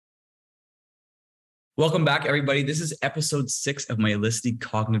Welcome back, everybody. This is episode 6 of my Elisity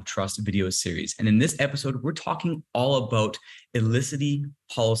Cognitive Trust video series. And in this episode, we're talking all about Elisity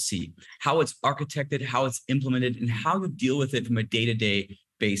policy, how it's architected, how it's implemented, and how you deal with it from a day-to-day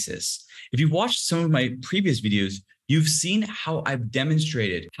basis. If you've watched some of my previous videos, you've seen how I've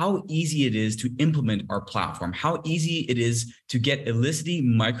demonstrated how easy it is to implement our platform, how easy it is to get Elisity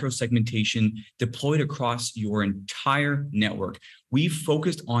microsegmentation deployed across your entire network. We've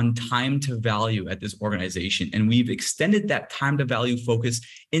focused on time to value at this organization, and we've extended that time to value focus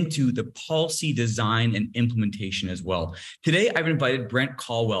into the policy design and implementation as well. Today, I've invited Brent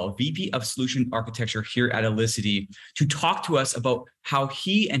Colwell, VP of Solution Architecture here at Elisity, to talk to us about how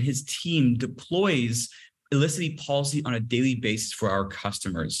he and his team deploys Elisity policy on a daily basis for our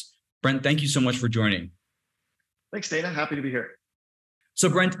customers. Brent, thank you so much for joining. Thanks, Dana. Happy to be here. So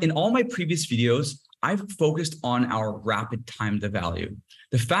Brent, in all my previous videos, I've focused on our rapid time to value.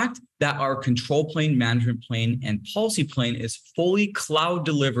 The fact that our control plane, management plane, and policy plane is fully cloud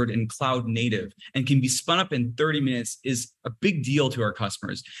delivered and cloud native and can be spun up in 30 minutes is a big deal to our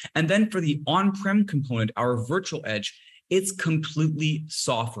customers. And then for the on-prem component, our virtual edge, it's completely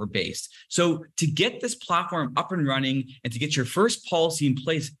software based. So to get this platform up and running and to get your first policy in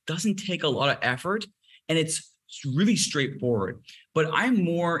place doesn't take a lot of effort, and it's really straightforward. But I'm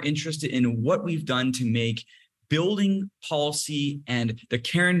more interested in what we've done to make building policy and the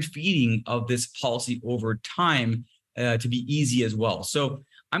care and feeding of this policy over time to be easy as well. So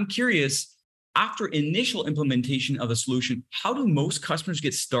I'm curious, after initial implementation of the solution, how do most customers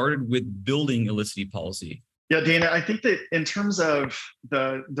get started with building Elisity policy? Yeah, Dana, I think that in terms of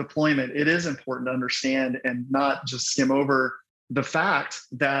the deployment, it is important to understand and not just skim over the fact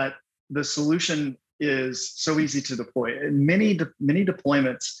that the solution is so easy to deploy. In many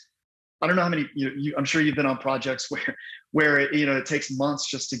deployments, I don't know how many, I'm sure you've been on projects where it takes months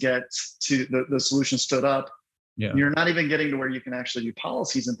just to get to the solution stood up. Yeah. You're not even getting to where you can actually do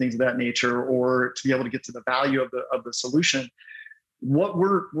policies and things of that nature, or to be able to get to the value of the solution. What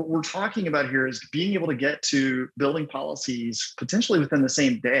we're talking about here is being able to get to building policies potentially within the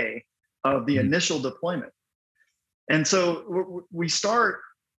same day of the initial deployment. And so we start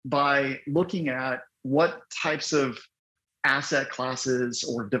by looking at what types of asset classes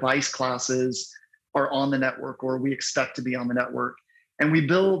or device classes are on the network or we expect to be on the network. And we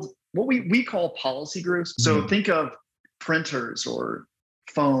build what we call policy groups. So think of printers or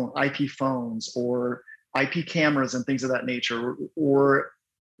IP phones or IP cameras and things of that nature, or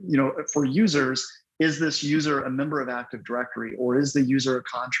for users, is this user a member of Active Directory or is the user a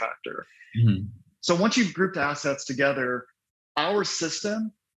contractor? Mm-hmm. So once you've grouped assets together, our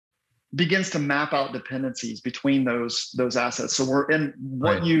system begins to map out dependencies between those assets. So we're in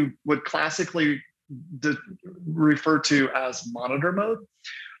what you would classically refer to as monitor mode.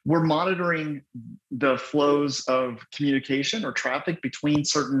 We're monitoring the flows of communication or traffic between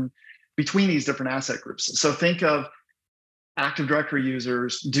these different asset groups. So think of Active Directory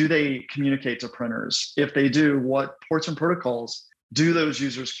users. Do they communicate to printers? If they do, what ports and protocols do those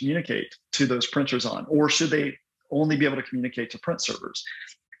users communicate to those printers on? Or should they only be able to communicate to print servers?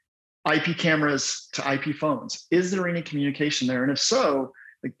 IP cameras to IP phones. Is there any communication there? And if so,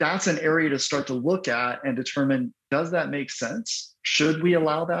 that's an area to start to look at and determine, does that make sense? Should we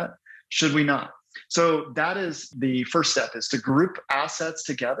allow that? Should we not? So that is the first step, is to group assets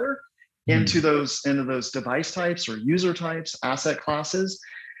together into those device types or user types, asset classes.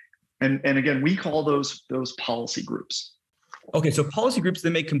 And again, we call those policy groups. Okay, so policy groups,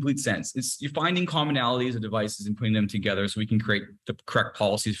 they make complete sense. You're finding commonalities of devices and putting them together so we can create the correct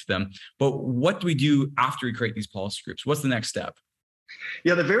policies for them. But what do we do after we create these policy groups? What's the next step?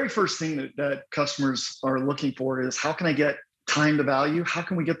 Yeah, the very first thing that customers are looking for is, how can I get time to value? How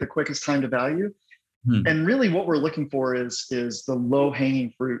can we get the quickest time to value? And really what we're looking for is the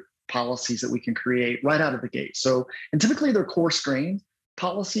low-hanging fruit policies that we can create right out of the gate. So, and typically they're coarse-grained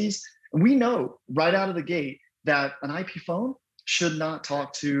policies. And we know right out of the gate that an IP phone should not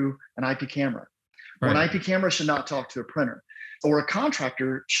talk to an IP camera. Right. Or an IP camera should not talk to a printer. Or a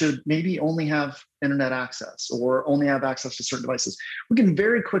contractor should maybe only have internet access or only have access to certain devices. We can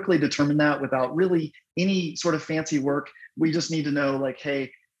very quickly determine that without really any sort of fancy work. We just need to know,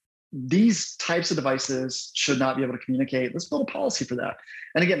 hey, these types of devices should not be able to communicate. Let's build a policy for that.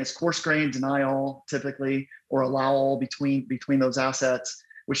 And again, it's coarse-grained, deny all typically, or allow all between those assets,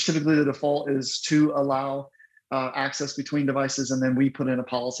 which typically the default is to allow access between devices. And then we put in a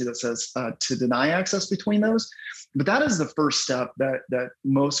policy that says to deny access between those. But that is the first step that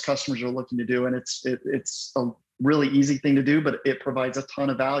most customers are looking to do. And it's a really easy thing to do, but it provides a ton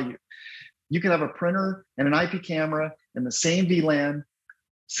of value. You can have a printer and an IP camera in the same VLAN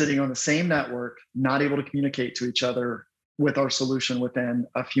sitting on the same network, not able to communicate to each other with our solution within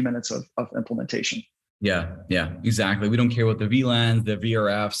a few minutes of implementation. Yeah, exactly. We don't care what the VLANs, the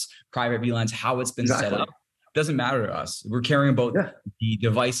VRFs, private VLANs, how it's been set up. It doesn't matter to us. We're caring about the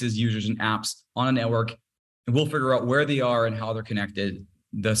devices, users, and apps on a network, and we'll figure out where they are and how they're connected.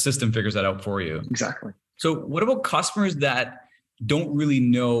 The system figures that out for you. Exactly. So what about customers that don't really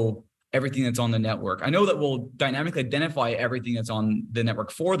know everything that's on the network? I know that we'll dynamically identify everything that's on the network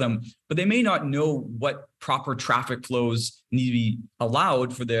for them, but they may not know what proper traffic flows need to be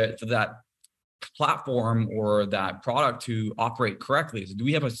allowed for that platform or that product to operate correctly. So do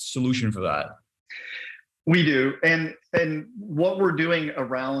we have a solution for that? We do, and what we're doing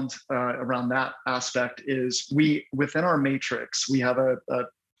around that aspect is within our matrix we have a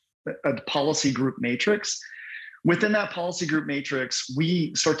policy group matrix. Within that policy group matrix,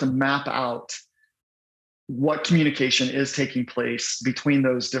 we start to map out what communication is taking place between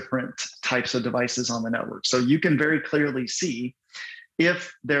those different types of devices on the network. So you can very clearly see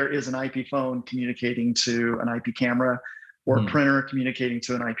if there is an IP phone communicating to an IP camera, or a printer communicating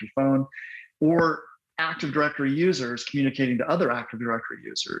to an IP phone, or Active Directory users communicating to other Active Directory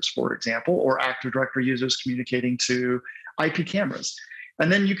users, for example, or Active Directory users communicating to IP cameras.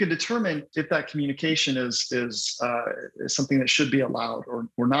 And then you can determine if that communication is something that should be allowed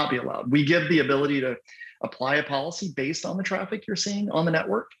or not be allowed. We give the ability to apply a policy based on the traffic you're seeing on the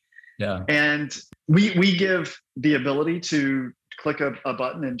network. Yeah. And we give the ability to click a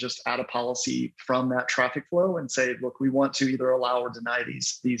button and just add a policy from that traffic flow and say, look, we want to either allow or deny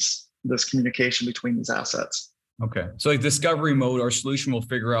this communication between these assets. Okay. So like discovery mode, our solution will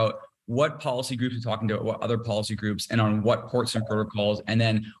figure out what policy groups are talking to what other policy groups and on what ports and protocols. And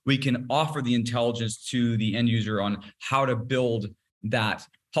then we can offer the intelligence to the end user on how to build that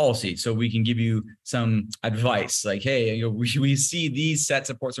policy. So we can give you some advice like, hey, we see these sets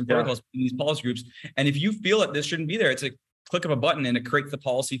of ports and protocols in these policy groups. And if you feel that this shouldn't be there, it's a click of a button and it creates the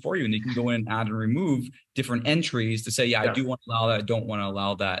policy for you. And you can go in and add and remove different entries to say, I do want to allow that. I don't want to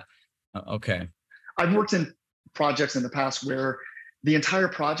allow that. Okay. I've worked in projects in the past where the entire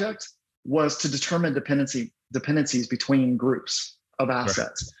project was to determine dependencies between groups of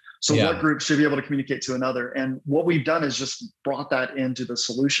assets. Right. So what group should be able to communicate to another? And what we've done is just brought that into the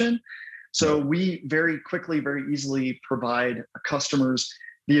solution. So we very quickly, very easily provide customers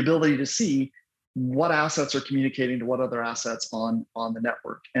the ability to see what assets are communicating to what other assets on the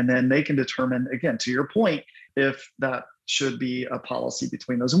network. And then they can determine, again, to your point, if that should be a policy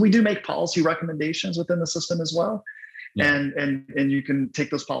between those. And we do make policy recommendations within the system as well. Yeah. And you can take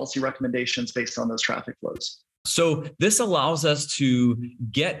those policy recommendations based on those traffic flows. So this allows us to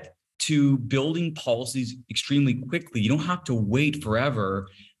get to building policies extremely quickly. You don't have to wait forever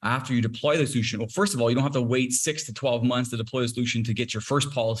after you deploy the solution. Well, first of all, you don't have to wait 6 to 12 months to deploy the solution to get your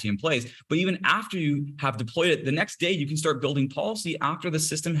first policy in place. But even after you have deployed it, the next day you can start building policy after the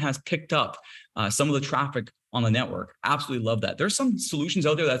system has picked up some of the traffic on the network. Absolutely love that. There's some solutions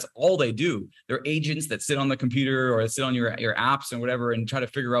out there that's all they do. They're agents that sit on the computer or sit on your apps and whatever and try to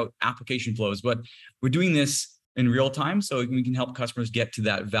figure out application flows. But we're doing this in real time so we can help customers get to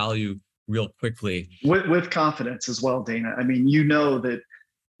that value real quickly. With confidence as well, Dana. I mean, you know that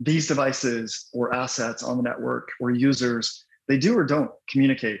these devices or assets on the network or users, they do or don't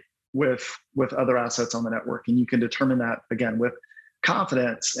communicate with other assets on the network. And you can determine that, again, with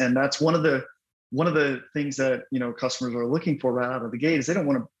confidence. And that's one of the things that, customers are looking for right out of the gate is they don't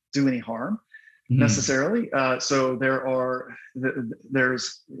want to do any harm necessarily. So there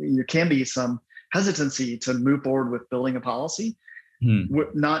can be some hesitancy to move forward with building a policy,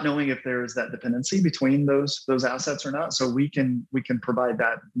 not knowing if there's that dependency between those assets or not. So we can provide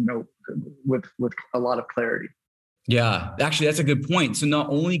that, with a lot of clarity. Yeah, actually, that's a good point. So not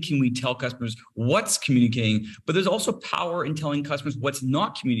only can we tell customers what's communicating, but there's also power in telling customers what's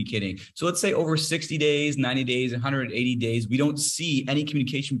not communicating. So let's say over 60 days, 90 days, 180 days, we don't see any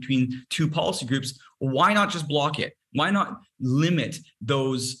communication between two policy groups. Why not just block it? Why not limit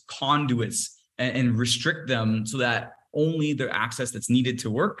those conduits and restrict them so that only the access that's needed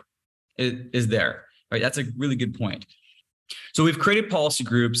to work is there, right? That's a really good point. So we've created policy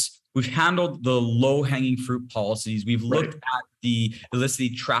groups. We've handled the low-hanging fruit policies. We've looked at the Elisity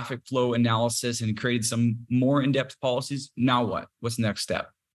traffic flow analysis and created some more in-depth policies. Now what? What's the next step?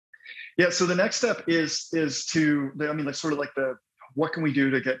 Yeah, so the next step is what can we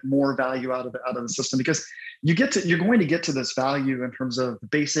do to get more value out of the system? Because you're going to get to this value in terms of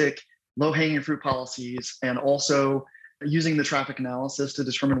basic low-hanging fruit policies and also using the traffic analysis to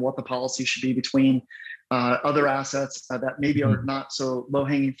determine what the policy should be between other assets that maybe are not so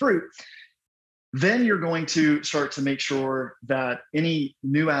low-hanging fruit. Then you're going to start to make sure that any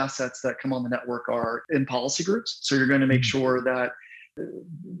new assets that come on the network are in policy groups. So you're going to make sure that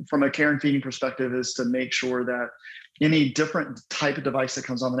from a care and feeding perspective is to make sure that any different type of device that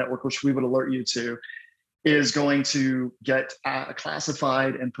comes on the network, which we would alert you to, is going to get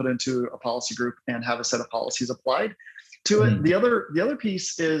classified and put into a policy group and have a set of policies applied to it. The other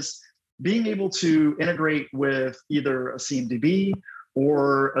piece is being able to integrate with either a CMDB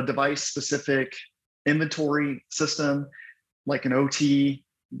or a device-specific inventory system, like an OT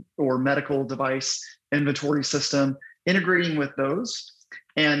or medical device inventory system, integrating with those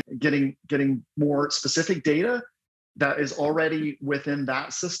and getting more specific data that is already within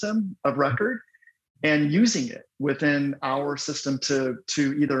that system of record and using it within our system to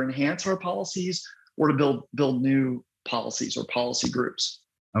either enhance our policies or to build new policies or policy groups.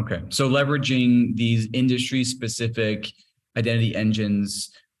 Okay. So leveraging these industry-specific identity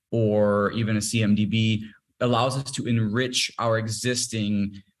engines or even a CMDB allows us to enrich our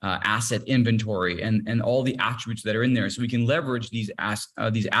existing asset inventory and all the attributes that are in there. So we can leverage these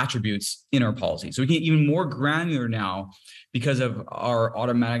attributes in our policy. So we can get even more granular now because of our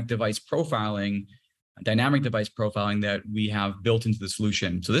automatic device profiling, dynamic device profiling that we have built into the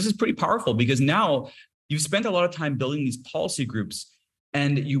solution. So this is pretty powerful because now you've spent a lot of time building these policy groups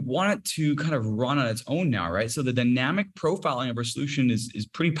and you want it to kind of run on its own now, right? So the dynamic profiling of our solution is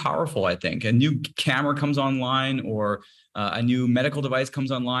pretty powerful, I think. A new camera comes online or a new medical device comes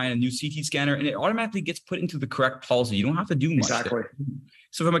online, a new CT scanner, and it automatically gets put into the correct policy. You don't have to do much. Exactly.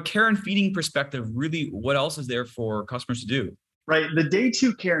 So from a care and feeding perspective, really, what else is there for customers to do? Right. The day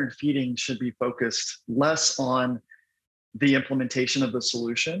two care and feeding should be focused less on the implementation of the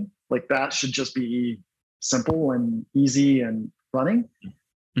solution. Like that should just be simple and easy and running.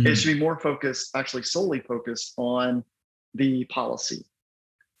 It should be more focused, actually solely focused on the policy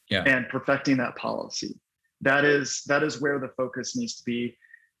and perfecting that policy. That is where the focus needs to be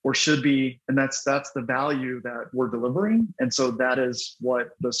or should be. And that's the value that we're delivering. And so that is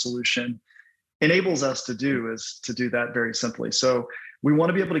what the solution enables us to do, is to do that very simply. So we want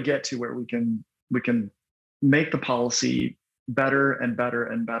to be able to get to where we can make the policy better and better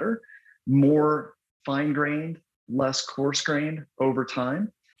and better, more fine-grained, less coarse-grained over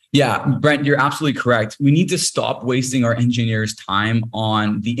time. Yeah, Brent, you're absolutely correct. We need to stop wasting our engineers' time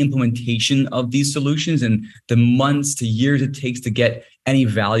on the implementation of these solutions and the months to years it takes to get any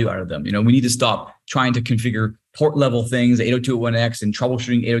value out of them. We need to stop trying to configure port level things, 802.1x and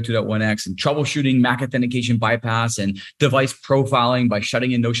troubleshooting 802.1x and troubleshooting MAC authentication bypass and device profiling by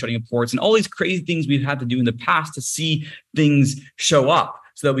shutting in, no shutting in ports and all these crazy things we've had to do in the past to see things show up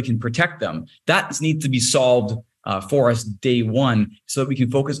so that we can protect them. That needs to be solved for us day one so that we can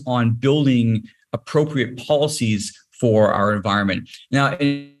focus on building appropriate policies for our environment. Now,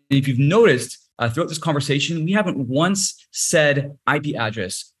 if you've noticed throughout this conversation, we haven't once said IP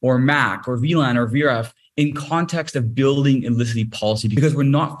address or MAC or VLAN or VRF in context of building Elisity policy because we're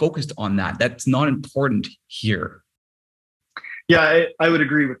not focused on that. That's not important here. Yeah, I would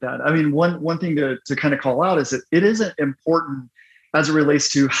agree with that. I mean, one thing to kind of call out is that it isn't important as it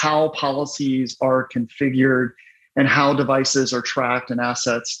relates to how policies are configured and how devices are tracked and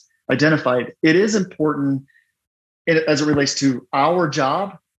assets identified. It is important as it relates to our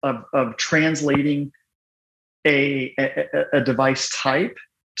job of translating a device type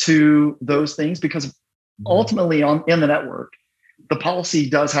to those things, because ultimately in the network, the policy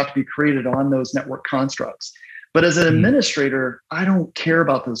does have to be created on those network constructs. But as an administrator, I don't care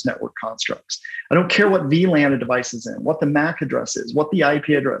about those network constructs. I don't care what VLAN a device is in, what the MAC address is, what the IP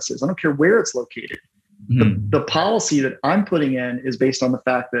address is. I don't care where it's located. The policy that I'm putting in is based on the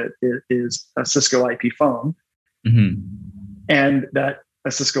fact that it is a Cisco IP phone and that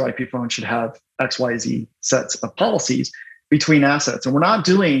a Cisco IP phone should have XYZ sets of policies between assets. And we're not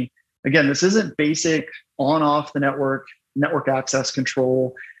doing, again, this isn't basic on-off the network access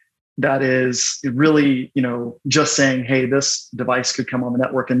control that is really, just saying, hey, this device could come on the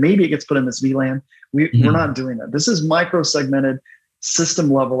network and maybe it gets put in this VLAN. We're not doing that. This is micro-segmented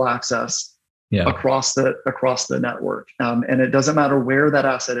system level access across the network. And it doesn't matter where that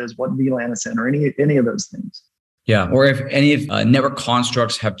asset is, what VLAN it's in, or any of those things. Yeah, or if any of network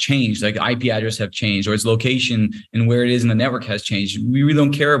constructs have changed, like IP address have changed, or its location and where it is in the network has changed, we really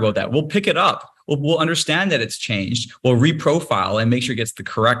don't care about that. We'll pick it up. We'll understand that it's changed. We'll reprofile and make sure it gets the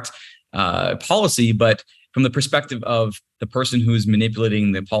correct policy. But from the perspective of the person who's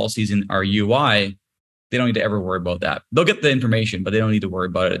manipulating the policies in our UI, they don't need to ever worry about that. They'll get the information, but they don't need to worry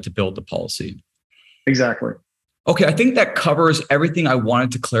about it to build the policy. Exactly. Okay, I think that covers everything I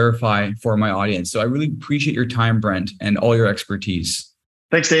wanted to clarify for my audience. So I really appreciate your time, Brent, and all your expertise.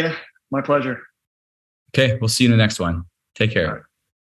 Thanks, Dana. My pleasure. Okay, we'll see you in the next one. Take care.